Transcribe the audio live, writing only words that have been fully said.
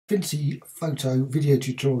Affinity Photo video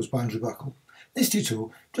tutorials by Andrew Buckle. This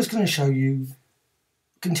tutorial, I'm just going to show you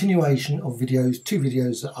continuation of videos, two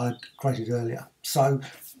videos that I created earlier. So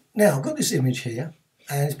now I've got this image here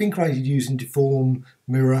and it's been created using Deform,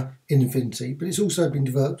 Mirror in Affinity, but it's also been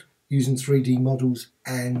developed using 3D models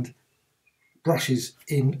and brushes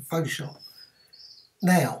in Photoshop.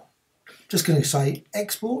 Now, just going to say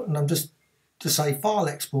export, and I'm just to say file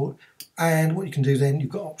export, and what you can do then,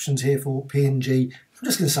 you've got options here for PNG. I'm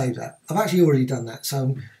just going to save that. I've actually already done that, so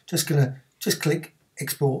I'm just going to click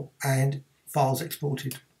export and files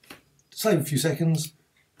exported. Save a few seconds.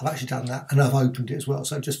 I've actually done that and I've opened it as well.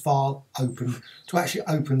 So just file open to actually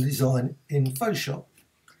open the design in Photoshop.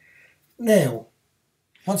 Now,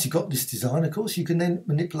 once you've got this design, of course, you can then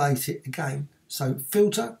manipulate it again. So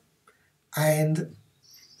filter and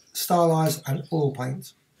stylize and oil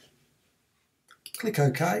paint. Click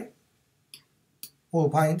OK, oil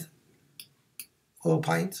paint,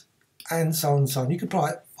 and so on and so on. You can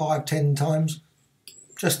apply it 5-10 times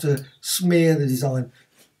just to smear the design.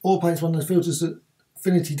 Oil paint is one of the filters that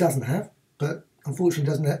Affinity doesn't have, but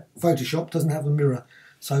unfortunately Photoshop doesn't have a mirror.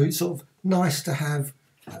 So it's sort of nice to have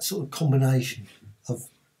that sort of combination of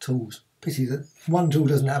tools. Pity that one tool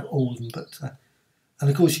doesn't have all of them, but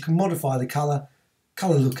and of course you can modify the colour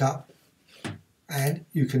lookup, and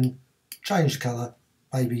you can change the colour,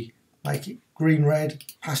 maybe make it green, red,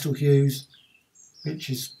 pastel hues,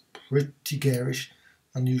 which is pretty garish,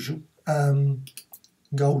 unusual,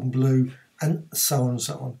 golden blue, and so on and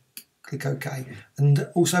so on. Click OK, and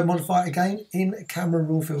also modify it again in Camera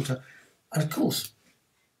Raw Filter. And of course,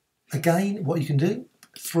 again, what you can do,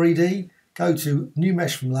 3D, go to New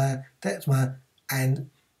Mesh from Layer, Depth Mode,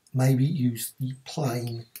 and maybe use the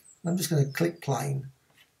plane. I'm just going to click plane.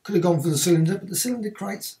 Could have gone for the cylinder, but the cylinder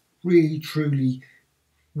creates really, truly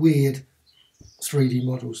weird 3D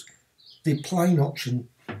models. The plane option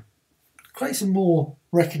creates a more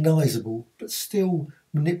recognisable, but still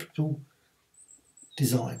manipulable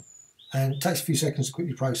design. And it takes a few seconds to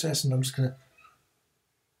quickly process, and I'm just going to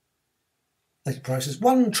let it process.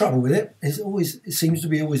 One trouble with it is it seems to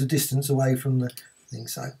be always a distance away from the thing,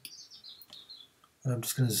 so I'm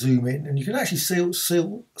just going to zoom in, and you can actually still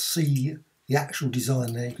see the actual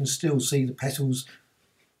design there. You can still see the petals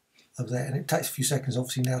of there, and it takes a few seconds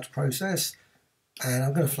obviously now to process, and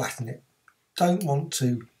I'm going to flatten it. Don't want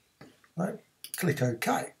to, right? Click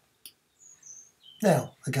OK.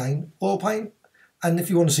 Now again, oil paint, and if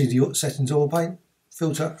you want to see the settings, oil paint,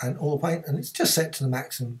 filter and oil paint, and it's just set to the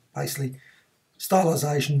maximum basically.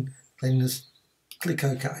 Stylization, cleanness, click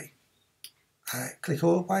OK. Click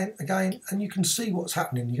oil paint again, and you can see what's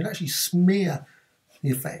happening. You can actually smear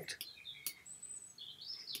the effect.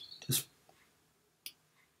 Just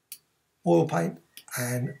oil paint,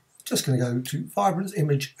 and just going to go to vibrance,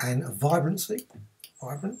 image, and vibrancy.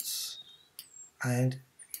 Vibrance, and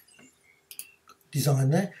design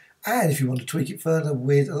there. And if you want to tweak it further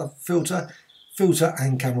with a filter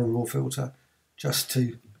and Camera Raw Filter, just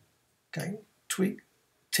to again tweak,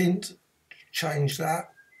 tint, change that,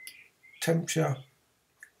 temperature,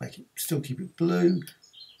 make it still keep it blue,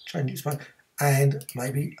 change its color, and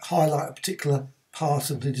maybe highlight a particular part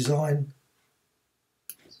of the design.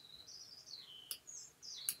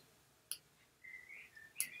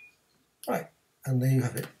 Right, and there you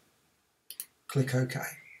have it. Click OK.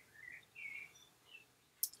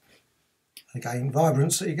 Again,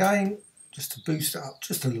 vibrancy again, just to boost it up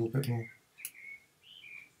just a little bit more.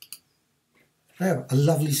 There, a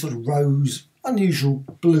lovely sort of rose, unusual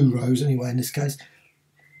blue rose anyway in this case,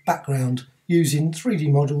 background using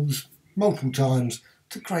 3D models multiple times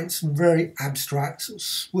to create some very abstract, sort of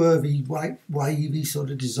swervy, wavy sort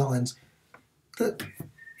of designs that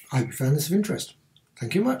I hope you found this of interest.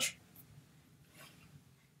 Thank you much.